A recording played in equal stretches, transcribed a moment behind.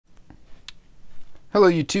Hello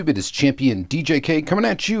YouTube, it is Championdjk coming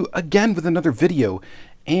at you again with another video,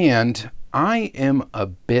 and I am a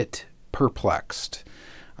bit perplexed.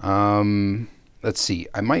 Let's see,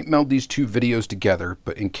 I might meld these two videos together,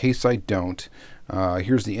 but in case I don't,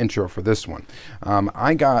 here's the intro for this one.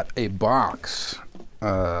 I got a box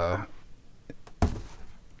in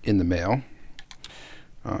the mail.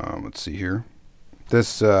 Let's see here.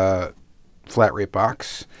 This flat rate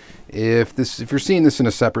box. If you're seeing this in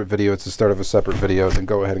a separate video, it's the start of a separate video, then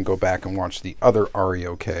go ahead and go back and watch the other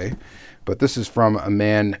RAOK. But this is from a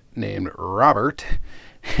man named Robert,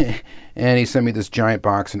 and he sent me this giant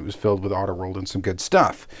box, and it was filled with auto rolled and some good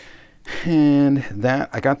stuff. And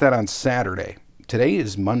I got that on Saturday. Today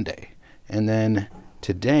is Monday, and then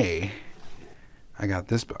today I got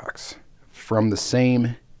this box from the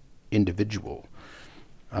same individual.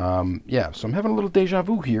 Yeah, so I'm having a little deja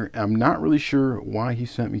vu here. I'm not really sure why he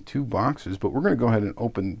sent me two boxes, but we're going to go ahead and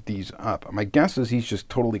open these up. My guess is he's just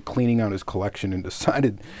totally cleaning out his collection and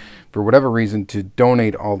decided, for whatever reason, to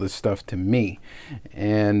donate all this stuff to me.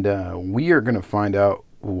 And we are going to find out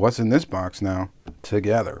what's in this box now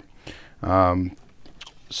together.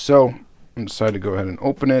 So I decided to go ahead and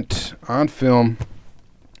open it on film.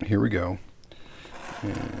 Here we go.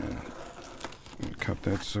 And cut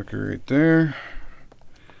that sucker right there.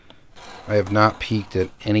 I have not peeked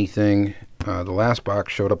at anything. The last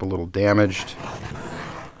box showed up a little damaged.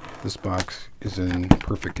 This box is in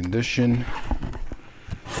perfect condition.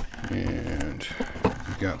 And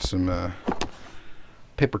we've got some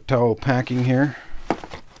paper towel packing here.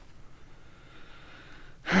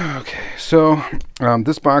 Okay, so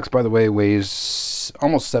this box, by the way, weighs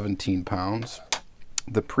almost 17 pounds.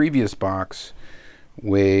 The previous box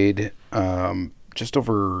weighed just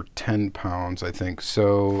over 10 pounds, I think.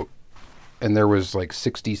 So, and there was like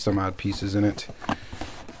 60 some odd pieces in it.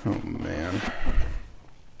 Oh man.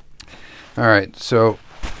 All right, so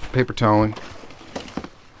paper toweling.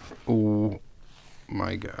 Oh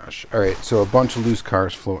my gosh. All right, so a bunch of loose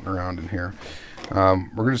cars floating around in here.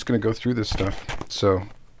 We're just gonna go through this stuff. So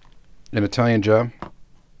an Championdjk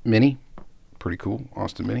Mini, pretty cool,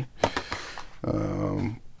 Austin Mini.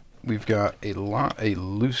 We've got a lot of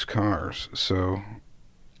loose cars. So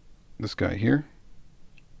this guy here,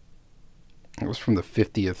 it was from the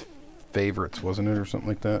 50th favorites, wasn't it, or something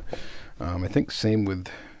like that? I think same with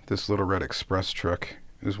this little red express truck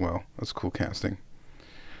as well. That's cool casting,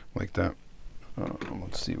 like that.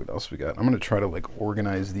 Let's see what else we got. I'm gonna try to like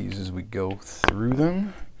organize these as we go through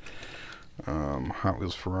them. Hot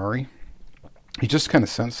Wheels Ferrari. He just kind of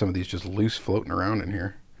sent some of these just loose floating around in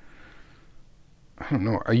here. I don't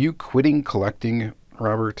know. Are you quitting collecting,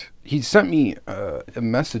 Robert? He sent me a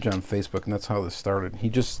message on Facebook, and that's how this started. He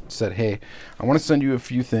just said, hey, I want to send you a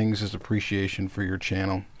few things as appreciation for your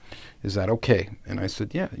channel. Is that okay? And I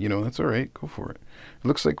said, yeah, you know, that's all right. Go for it. It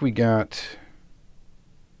looks like we got...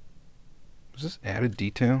 Was this added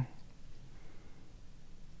detail?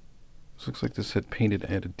 This looks like this had painted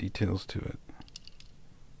added details to it.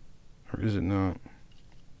 Or is it not?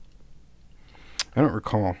 I don't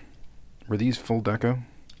recall. Were these full deco?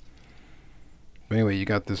 But anyway, you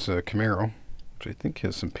got this Camaro, which I think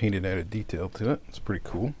has some painted added detail to it. It's pretty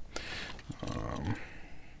cool.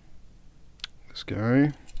 This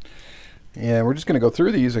guy. Yeah, we're just going to go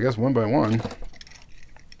through these, I guess, one by one.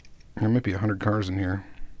 There might be 100 cars in here.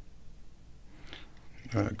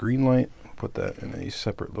 Green light. Put that in a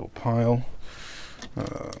separate little pile.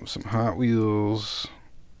 Some Hot Wheels.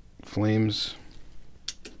 Flames.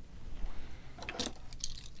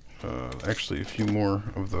 Actually, a few more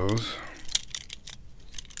of those.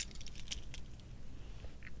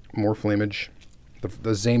 More flamage.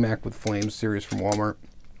 The Zamac with Flames series from Walmart.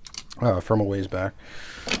 From a ways back.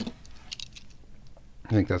 I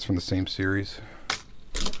think that's from the same series.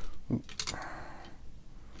 Oop.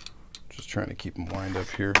 Just trying to keep them lined up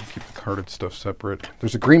here. Keep the carded stuff separate.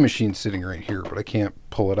 There's a green machine sitting right here, but I can't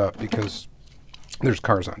pull it up because there's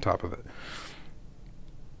cars on top of it.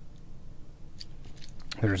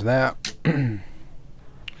 There's that.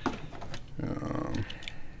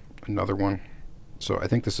 Another one. So I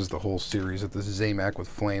think this is the whole series of the Zamac with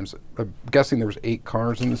Flames. I'm guessing there was 8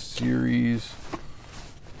 cars in the series.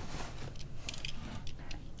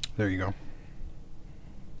 There you go.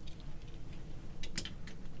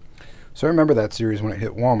 So I remember that series when it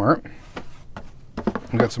hit Walmart.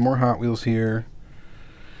 We got some more Hot Wheels here.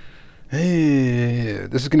 Hey,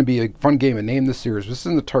 this is going to be a fun game. And name this series. This is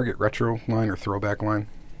in the Target Retro line or Throwback line.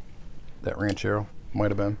 That Ranchero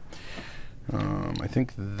might have been. I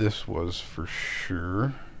think this was for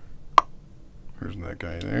sure. There's that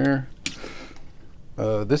guy there.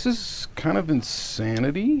 This is kind of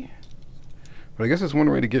Insanity, but I guess it's one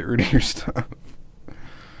way to get rid of your stuff.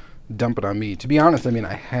 dump it on me. To be honest, I mean,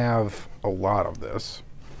 I have a lot of this.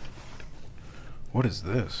 What is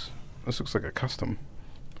this? This looks like a custom.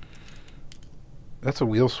 That's a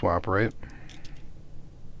wheel swap, right?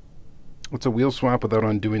 It's a wheel swap without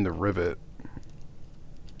undoing the rivet.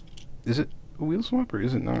 Is it a wheel swap or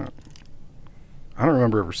is it not? I don't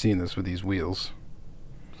remember ever seeing this with these wheels.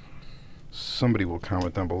 Somebody will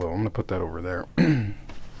comment down below. I'm going to put that over there.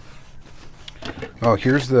 Oh,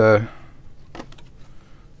 here's the...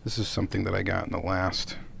 This is something that I got in the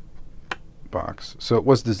last box. So it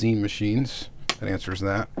was the zine machines. That answers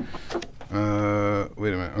that.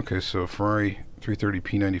 Wait a minute. Okay, so Ferrari 330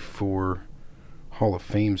 P94 Hall of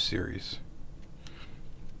Fame series.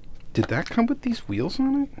 Did that come with these wheels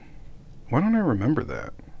on it? Why don't I remember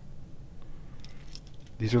that?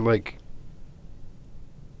 These are like...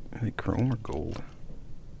 Are they chrome or gold?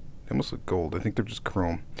 They almost look gold. I think they're just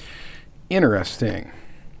chrome. Interesting.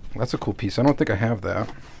 That's a cool piece. I don't think I have that.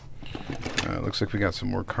 Looks like we got some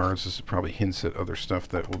more cards. This is probably hints at other stuff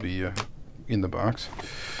that will be in the box.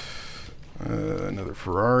 Another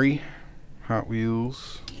Ferrari. Hot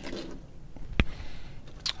Wheels.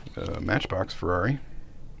 Matchbox Ferrari.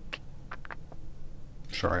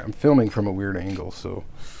 Sorry, I'm filming from a weird angle, so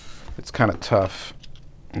it's kind of tough.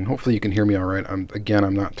 And hopefully you can hear me all right. Again,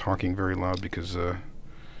 I'm not talking very loud because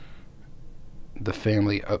the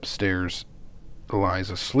family upstairs lies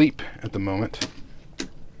asleep at the moment.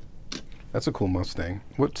 That's a cool Mustang.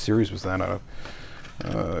 What series was that out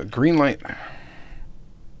of? Green light.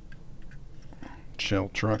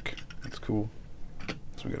 Shell truck. That's cool.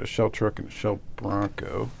 So we got a Shell truck and a Shell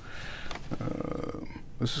Bronco.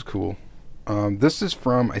 This is cool. This is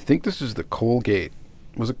from, I think this is the Colgate.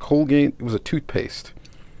 Was it Colgate? It was a toothpaste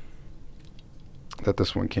that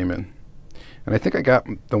this one came in. And I think I got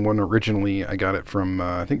the one originally, I got it from,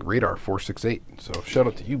 I think, Radar 468. So shout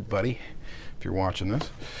out to you, buddy, if you're watching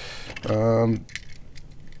this.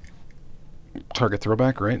 Target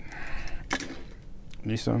throwback, right?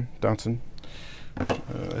 Nissan, Datsun.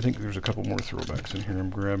 I think there's a couple more throwbacks in here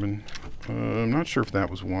I'm grabbing. I'm not sure if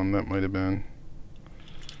that was one. That might have been.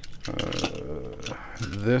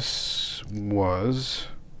 This was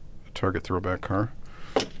a Target throwback car.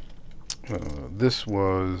 This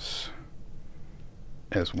was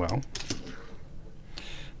as well.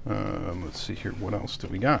 Let's see here. What else do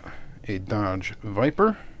we got? A Dodge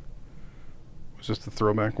Viper. Was this the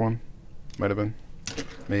throwback one? Might have been.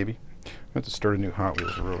 Maybe. I have to start a new Hot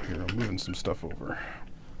Wheels row here. I'm moving some stuff over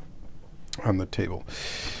on the table.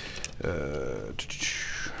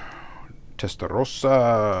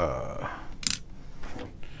 Testarossa.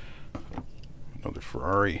 Another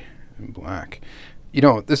Ferrari in black. You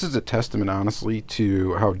know, this is a testament, honestly,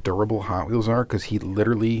 to how durable Hot Wheels are, because he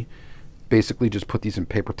literally basically just put these in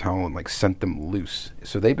paper towel and like sent them loose.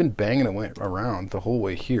 So they've been banging it around the whole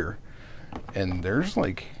way here, and there's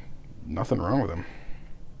like nothing wrong with them.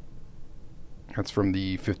 That's from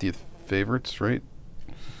the 50th favorites, right?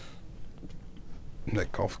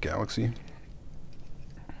 That Golf Galaxy.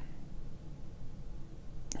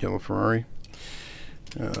 Yellow Ferrari.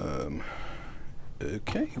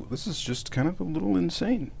 Okay, well, this is just kind of a little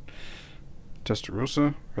insane.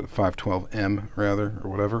 Testarossa, or the 512M rather, or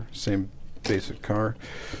whatever. Same basic car.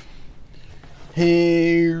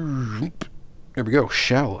 Hey, there we go.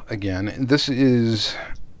 Shell again. And this is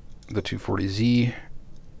the 240Z.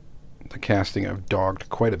 The casting I've dogged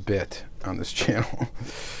quite a bit on this channel.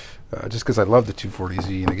 Just because I love the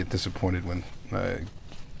 240Z and I get disappointed when I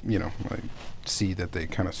see that they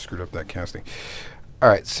kind of screwed up that casting.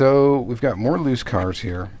 Alright, so we've got more loose cars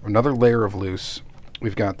here. Another layer of loose.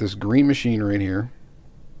 We've got this green machine right here.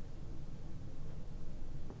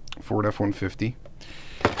 Ford F-150.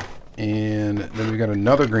 And then we've got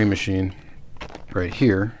another green machine right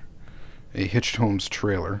here. A Hitched Homes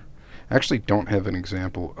trailer. I actually don't have an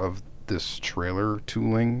example of this trailer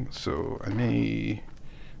tooling, so I may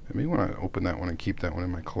want to open that one and keep that one in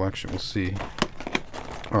my collection. We'll see.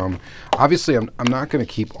 Obviously, I'm not going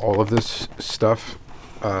to keep all of this stuff,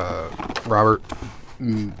 Robert,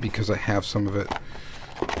 because I have some of it.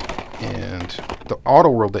 And the Auto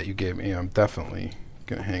World that you gave me, I'm definitely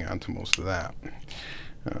going to hang on to most of that.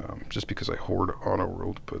 Just because I hoard Auto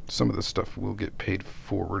World, but some of this stuff will get paid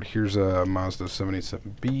forward. Here's a Mazda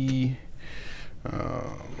 787B.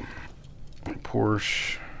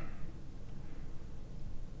 Porsche.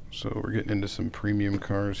 So we're getting into some premium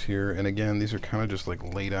cars here, and again, these are kind of just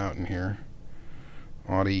like laid out in here.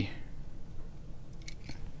 Audi.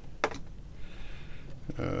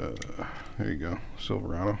 There you go,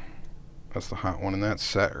 Silverado. That's the hot one in that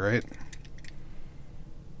set, right?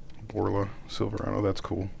 Borla Silverado. That's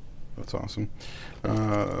cool. That's awesome.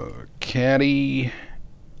 Caddy.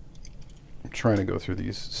 trying to go through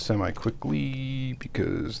these semi-quickly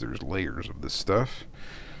because there's layers of this stuff.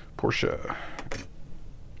 Porsche.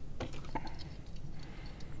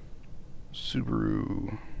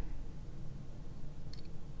 Subaru.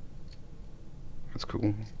 That's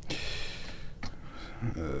cool.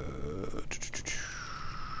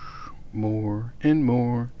 More and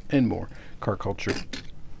more and more. Car culture.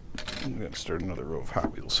 I'm going to start another row of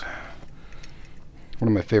Hot Wheels. One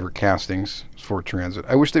of my favorite castings is Ford Transit.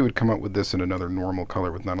 I wish they would come out with this in another normal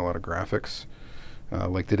color with not a lot of graphics,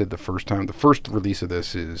 like they did the first time. The first release of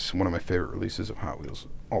this is one of my favorite releases of Hot Wheels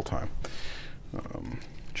all time.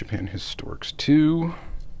 Japan Historics 2.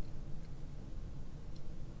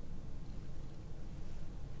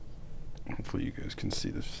 Hopefully you guys can see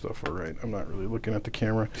this stuff all right. I'm not really looking at the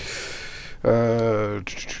camera.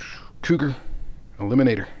 Cougar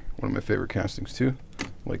Eliminator. One of my favorite castings too.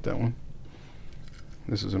 Like that one.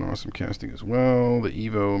 This is an awesome casting as well. The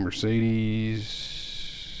Evo Mercedes.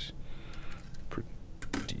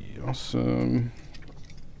 Pretty awesome.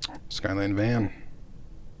 Skyline van.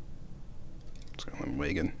 Skyline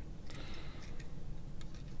wagon.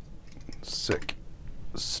 Sick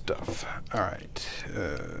stuff. Alright.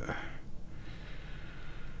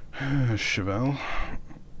 Chevelle.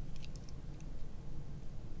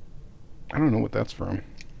 I don't know what that's from.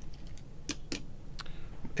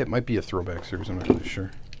 It might be a throwback series, I'm not really sure.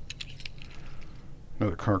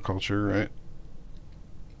 Another car culture, right?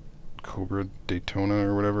 Cobra Daytona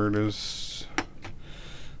or whatever it is.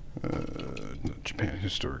 Japan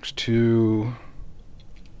Historics 2.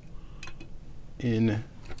 Insane.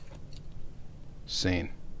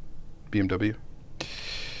 BMW.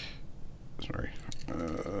 Sorry.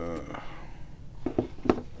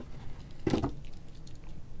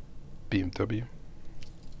 BMW.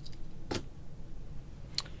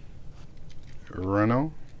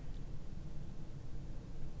 Renault.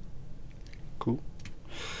 Cool.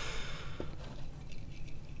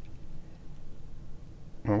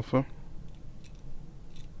 Alpha.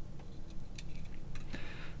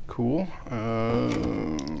 Cool.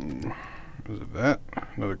 Is it that?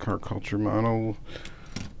 Another car culture model.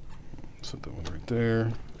 Set that one right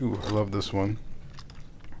there. Ooh, I love this one.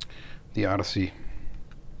 The Odyssey.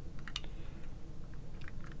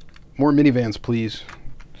 More minivans, please.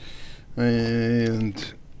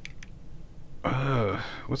 And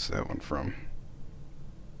what's that one from?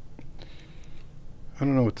 I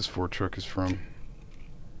don't know what this Ford truck is from.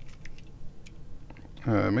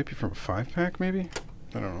 It might be from a 5-pack, maybe?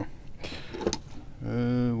 I don't know.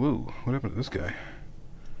 Whoa, what happened to this guy?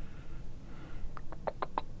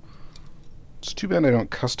 It's too bad I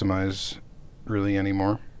don't customize really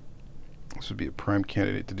anymore. This would be a prime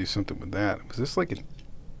candidate to do something with that. Was this like an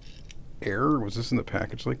error? Was this in the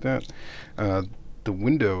package like that? The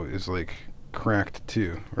window is like cracked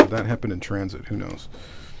too, or that happened in transit, who knows.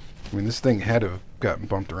 I mean, this thing had to have gotten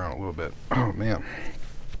bumped around a little bit. Oh man.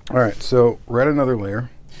 Alright, so we're at another layer,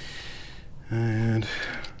 and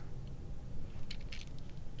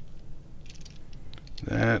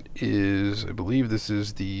that is, I believe this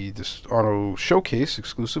is this auto showcase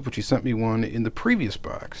exclusive, which he sent me one in the previous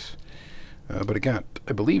box, but it got,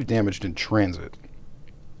 I believe, damaged in transit.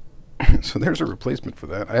 So there's a replacement for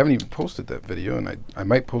that. I haven't even posted that video, and I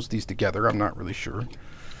might post these together. I'm not really sure.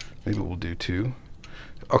 Maybe we'll do two.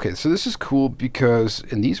 Okay, so this is cool because,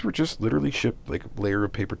 and these were just literally shipped like a layer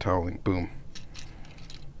of paper toweling. Boom.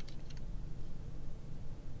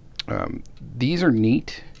 These are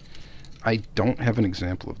neat. I don't have an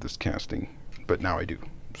example of this casting, but now I do.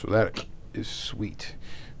 So that is sweet.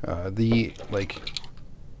 I don't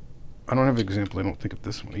have an example, I don't think, of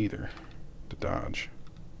this one either. The Dodge.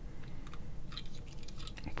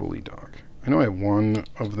 Bully Dog. I know I have one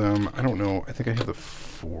of them. I don't know. I think I have the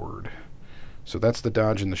Ford. So that's the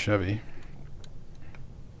Dodge and the Chevy.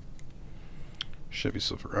 Chevy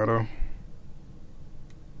Silverado.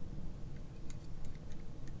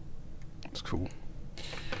 That's cool.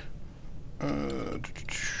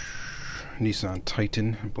 Nissan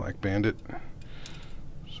Titan, Black Bandit.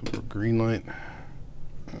 Some more green light.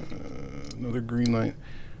 Another green light.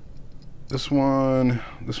 This one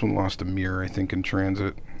lost a mirror, I think, in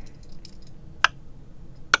transit.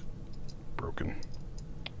 Broken.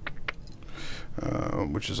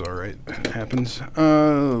 Which is alright. It happens.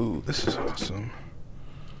 Oh, this is awesome.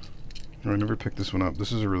 I never picked this one up.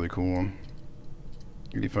 This is a really cool one.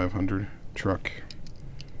 8500 truck.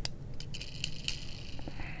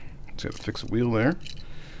 Let's have to fix a wheel there.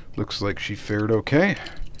 Looks like she fared okay.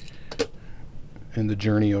 And the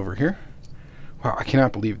journey over here. Wow, I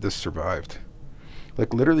cannot believe this survived.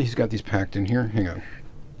 Like, literally, he's got these packed in here. Hang on.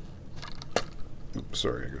 Oops,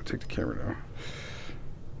 sorry, I gotta take the camera now.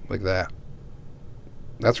 Like that.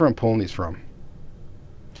 That's where I'm pulling these from.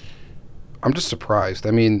 I'm just surprised.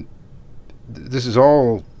 I mean, this is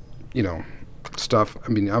all, you know, stuff. I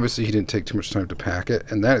mean, obviously he didn't take too much time to pack it,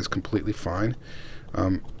 and that is completely fine.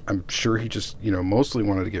 I'm sure he just, you know, mostly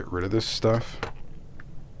wanted to get rid of this stuff.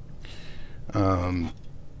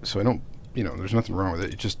 So I don't, you know, there's nothing wrong with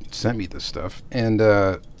it. It just sent me this stuff, and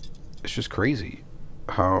it's just crazy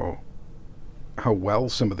how well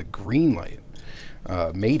some of the green light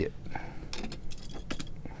made it.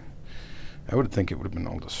 I would think it would have been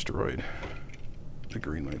all destroyed, the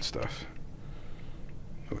green light stuff.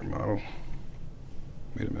 Another model.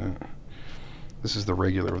 Wait a minute. This is the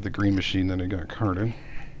regular with the green machine that I got carded.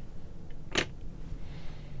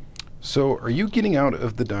 So, are you getting out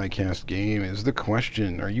of the diecast game is the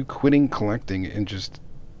question. Are you quitting collecting and just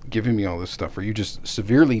giving me all this stuff? Or are you just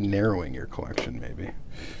severely narrowing your collection, maybe?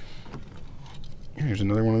 Here's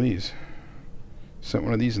another one of these. Sent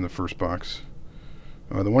one of these in the first box.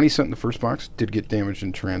 The one he sent in the first box did get damaged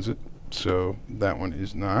in transit, so that one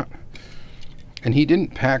is not. And he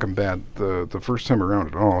didn't pack them bad the first time around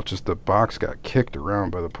at all. Just the box got kicked around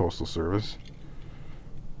by the Postal Service.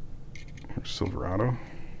 Here's Silverado.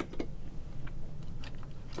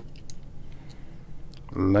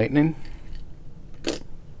 Lightning.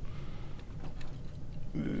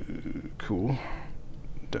 Cool.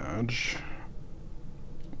 Dodge.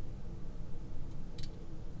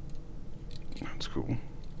 That's cool.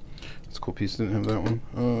 That's a cool piece. Didn't have that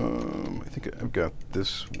one. I think I've got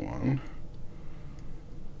this one.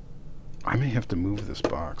 I may have to move this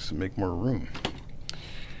box and make more room.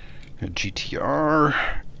 A GTR.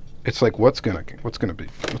 It's like what's gonna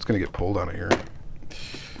get pulled out of here.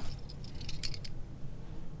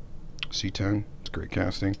 C10. It's great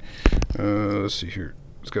casting. Let's see here.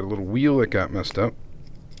 It's got a little wheel that got messed up.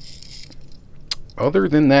 Other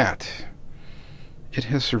than that, it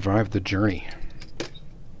has survived the journey.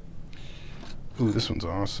 Ooh, this one's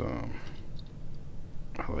awesome.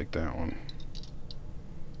 I like that one.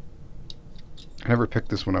 I never picked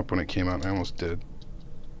this one up when it came out, and I almost did.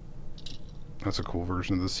 That's a cool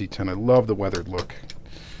version of the C10. I love the weathered look.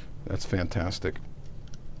 That's fantastic.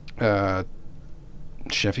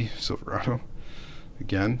 Chevy Silverado.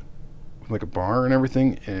 Again, with like a bar and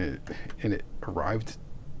everything, and it arrived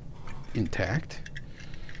intact.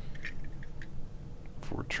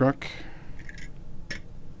 Ford truck.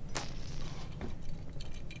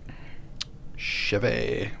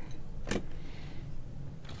 Chevy.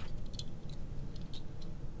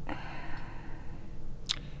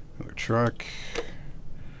 Another truck.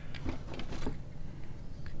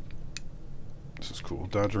 This is cool.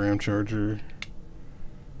 Dodge Ram Charger.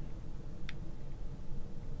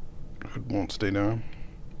 Hood won't stay down.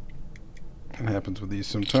 That happens with these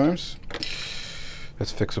sometimes.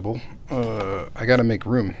 That's fixable. I gotta make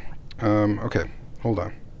room. Okay, hold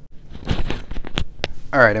on.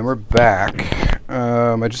 Alright, and we're back.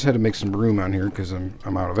 I just had to make some room on here because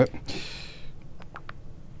I'm out of it.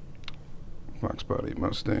 Box body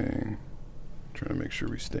Mustang. Trying to make sure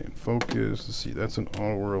we stay in focus. Let's see, that's an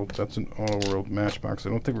Auto World. That's an Auto World Matchbox. I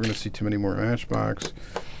don't think we're going to see too many more Matchbox.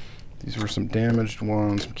 These were some damaged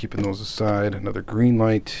ones. I'm keeping those aside. Another green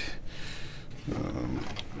light.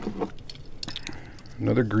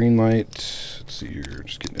 Another green light. Let's see here.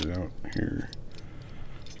 Just getting it out here.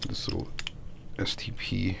 This little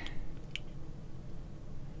STP.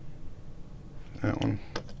 That one.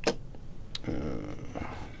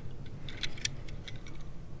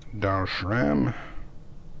 Dodge Ram.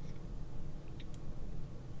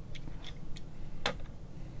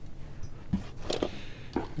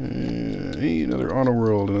 Hey, another Auto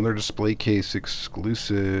World, another display case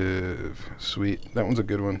exclusive. Sweet. That one's a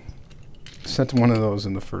good one. Sent one of those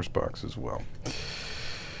in the first box as well.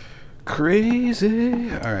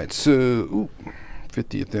 Crazy. Alright, so, ooh,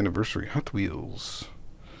 50th anniversary Hotwheels.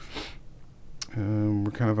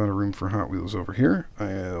 We're kind of out of room for Hot Wheels over here.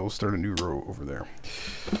 I'll start a new row over there.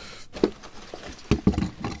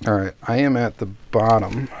 Alright, I am at the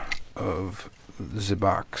bottom of the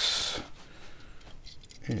box.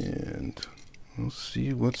 And we'll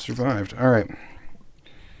see what survived. Alright.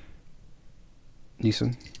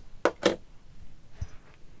 Nissan.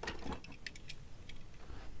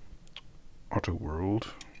 Auto World.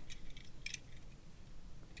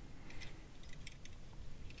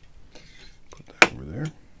 Put that over there.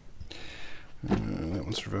 That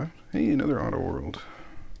one survived. Hey, another Auto World.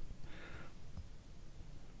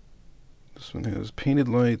 This one has painted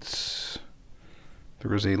lights.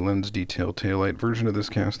 There is a lens detail taillight version of this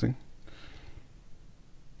casting.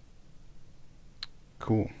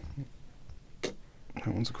 Cool. That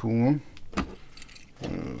one's a cool one.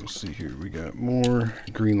 Let's see here. We got more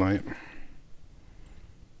green light.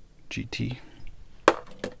 GT.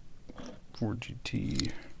 Ford GT.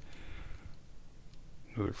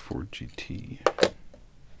 Another Ford GT.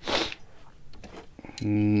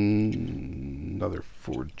 Another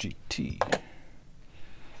Ford GT.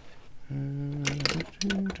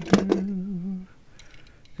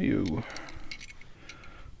 You.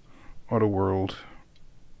 Auto World.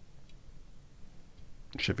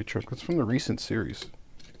 Chevy truck. That's from the recent series.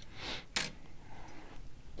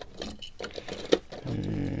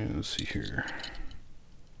 And let's see here.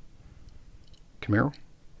 Camaro.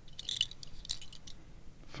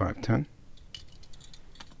 510.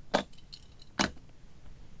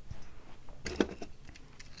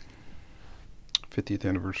 '50th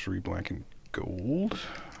anniversary black and gold.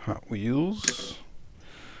 Hot Wheels.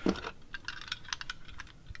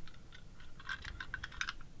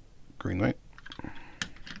 Green light.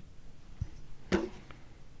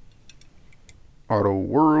 Auto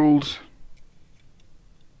World.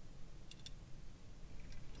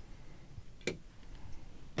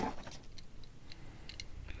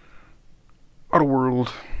 Auto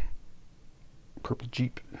World. Purple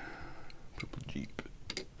Jeep. Purple Jeep.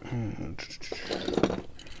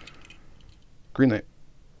 Green light.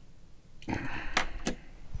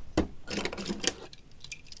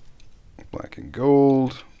 Black and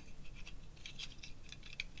gold.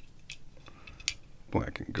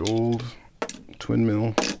 Black and gold. Twin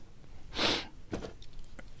mill.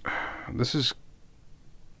 This is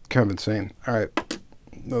kind of insane. All right,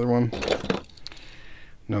 another one.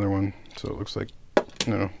 Another one. So it looks like,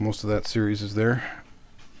 you know, most of that series is there.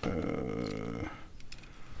 Another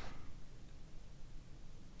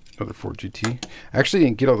Ford GT. I actually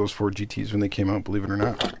didn't get all those Ford GTs when they came out, believe it or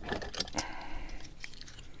not.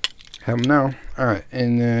 Have them now. All right,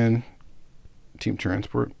 and then Team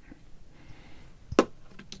Transport.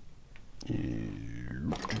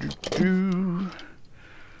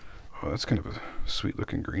 Oh, that's kind of a sweet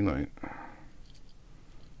looking green light.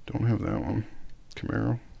 Don't have that one.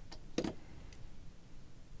 Camaro.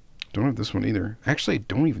 Don't have this one either. Actually, I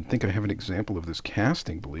don't even think I have an example of this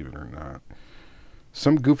casting, believe it or not.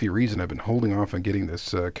 Some goofy reason I've been holding off on getting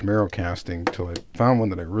this Camaro casting until I found one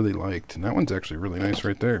that I really liked. And that one's actually really nice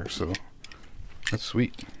right there. So that's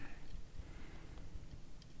sweet.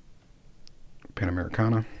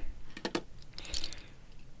 Panamericana.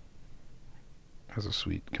 Has a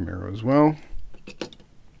sweet Camaro as well.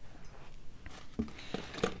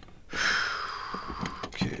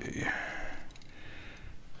 Okay.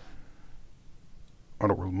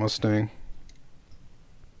 Auto World Mustang.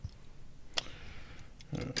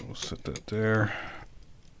 We'll set that there.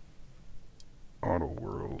 Auto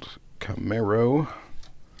World Camaro.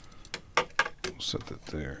 We'll set that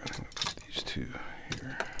there. I think I'll put these two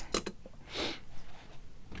here.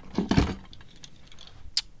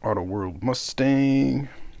 Auto World Mustang.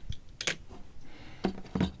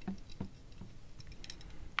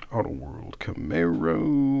 Auto World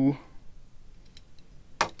Camaro.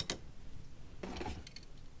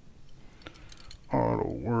 Auto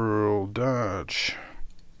World Dodge.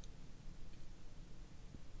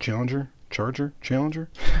 Challenger? Challenger?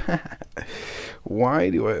 Why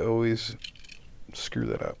do I always screw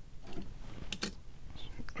that up?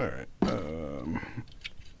 Alright.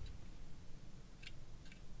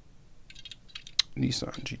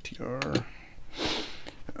 Nissan GTR.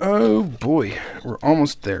 Oh boy. We're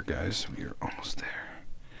almost there, guys. We are almost there.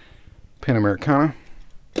 Panamericana.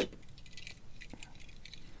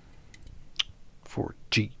 Ford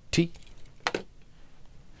GT.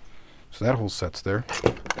 So that whole set's there.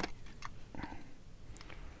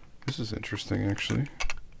 This is interesting, actually.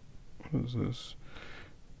 What is this?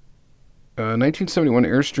 1971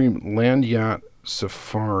 Airstream Land Yacht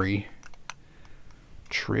Safari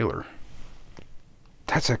trailer.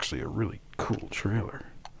 That's actually a really cool trailer.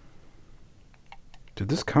 Did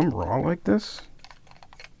this come raw like this?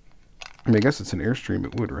 I mean, I guess it's an Airstream,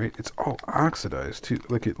 it would, right? It's all oxidized, too.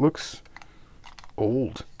 Like, it looks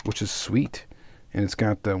old, which is sweet. And it's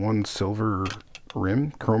got that one silver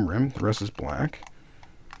rim, chrome rim. The rest is black.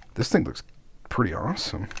 This thing looks pretty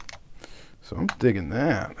awesome. So I'm digging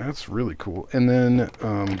that. That's really cool. And then,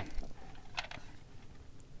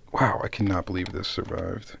 wow, I cannot believe this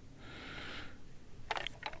survived.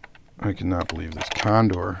 I cannot believe this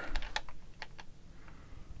Condor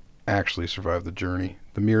actually survived the journey.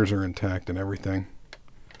 The mirrors are intact and everything.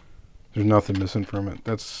 There's nothing missing from it.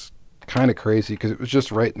 That's kind of crazy because it was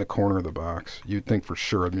just right in the corner of the box. You'd think for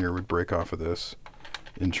sure a mirror would break off of this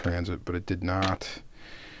in transit, but it did not.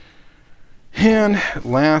 And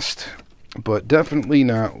last, but definitely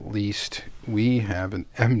not least, we have an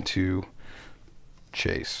M2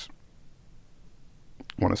 Chase.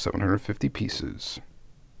 One of 750 pieces.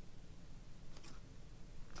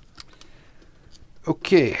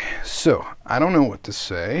 Okay, so I don't know what to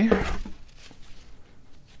say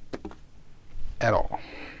at all.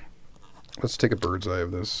 Let's take a bird's eye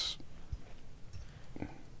of this.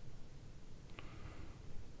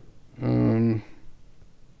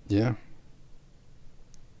 Yeah.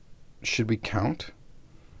 Should we count?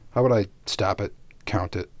 How would I stop it,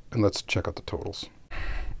 count it, and let's check out the totals.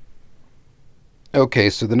 Okay,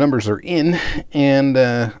 so the numbers are in, and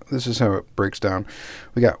this is how it breaks down.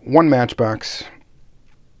 We got 1 Matchbox,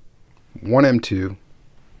 1 M2,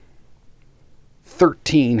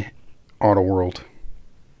 13 Auto World,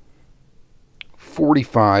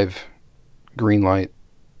 45 Greenlight,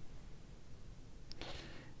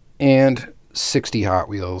 and 60 Hot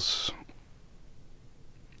Wheels,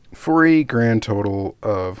 for a grand total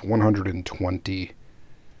of 120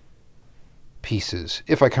 pieces,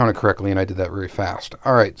 if I counted correctly, and I did that very fast.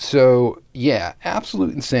 All right, so yeah,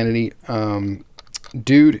 absolute insanity.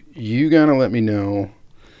 Dude, you gotta let me know.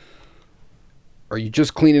 Are you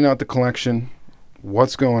just cleaning out the collection?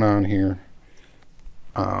 What's going on here?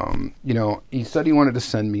 You know, he said he wanted to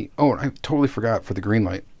send me. Oh, I totally forgot for the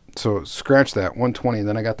Greenlight. So scratch that, 120, and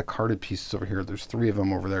then I got the carded pieces over here. There's 3 of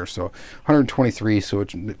them over there, so 123, so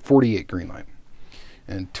it's 48 Greenlight,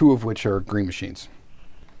 and 2 of which are green machines.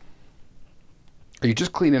 Are you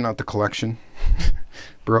just cleaning out the collection?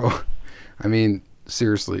 Bro, I mean,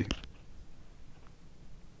 seriously.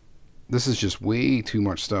 This is just way too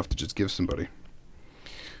much stuff to just give somebody.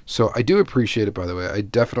 So I do appreciate it, by the way. I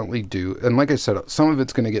definitely do. And like I said, some of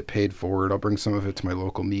it's going to get paid forward. I'll bring some of it to my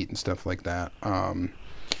local meet and stuff like that.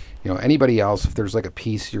 You know, anybody else, if there's like a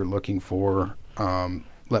piece you're looking for,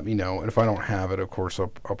 let me know. And if I don't have it, of course, I'll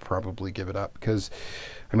probably give it up. Because,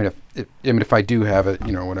 I mean, if I do have it,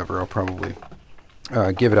 you know, whatever, I'll probably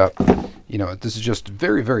give it up. You know, this is just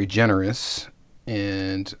very, very generous.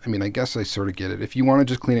 And, I mean, I guess I sort of get it. If you want to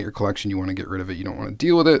just clean out your collection, you want to get rid of it, you don't want to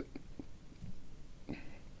deal with it,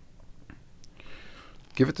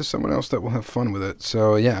 give it to someone else that will have fun with it.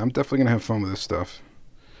 So, yeah, I'm definitely going to have fun with this stuff.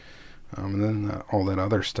 And then all that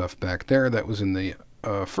other stuff back there that was in the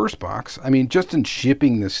first box. I mean, just in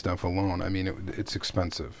shipping this stuff alone, I mean, it's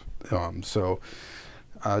expensive.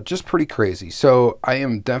 Just pretty crazy. So I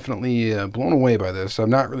am definitely blown away by this. I'm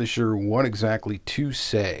not really sure what exactly to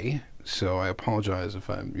say. So I apologize if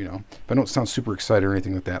I'm, you know, if I don't sound super excited or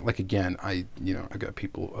anything like that. Like, again, I got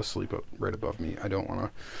people asleep right above me. I don't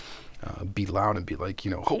want to be loud and be like,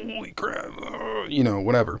 you know, holy crap, you know,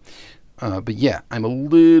 whatever. But yeah, I'm a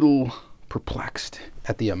little perplexed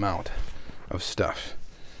at the amount of stuff.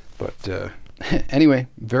 But anyway,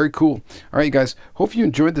 very cool. All right, you guys, hope you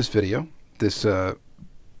enjoyed this video, this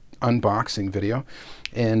unboxing video.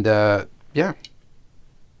 And yeah,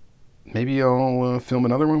 maybe I'll film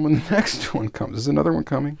another one when the next one comes. Is another one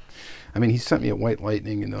coming? I mean, he sent me a White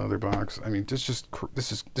Lightning in the other box. I mean, this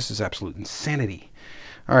is absolute insanity.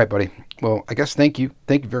 All right, buddy. Well, I guess thank you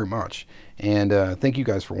very much, and thank you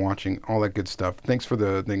guys for watching, all that good stuff. Thanks for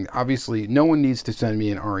the thing. Obviously, no one needs to send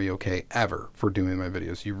me an RAOK ever for doing my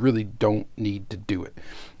videos. You really don't need to do it.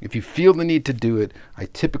 If you feel the need to do it, I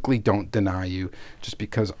typically don't deny you, just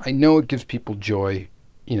because I know it gives people joy.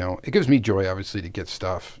 You know, it gives me joy, obviously, to get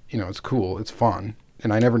stuff. You know, it's cool, it's fun,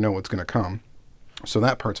 and I never know what's going to come. So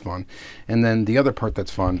that part's fun. And then the other part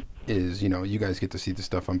that's fun is, you know, you guys get to see the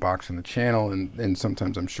stuff unboxed on the channel, and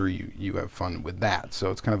sometimes I'm sure you have fun with that.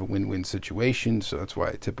 So it's kind of a win-win situation. So that's why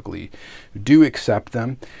I typically do accept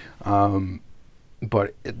them.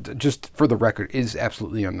 But just for the record, it is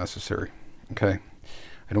absolutely unnecessary. Okay,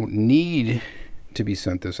 I don't need to be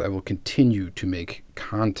sent this. I will continue to make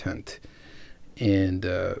content, and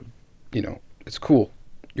you know, it's cool.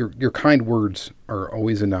 Your kind words are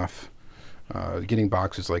always enough. Getting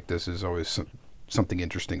boxes like this is always something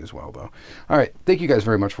interesting as well, though. All right, thank you guys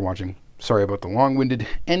very much for watching. Sorry about the long-winded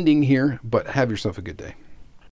ending here, but have yourself a good day.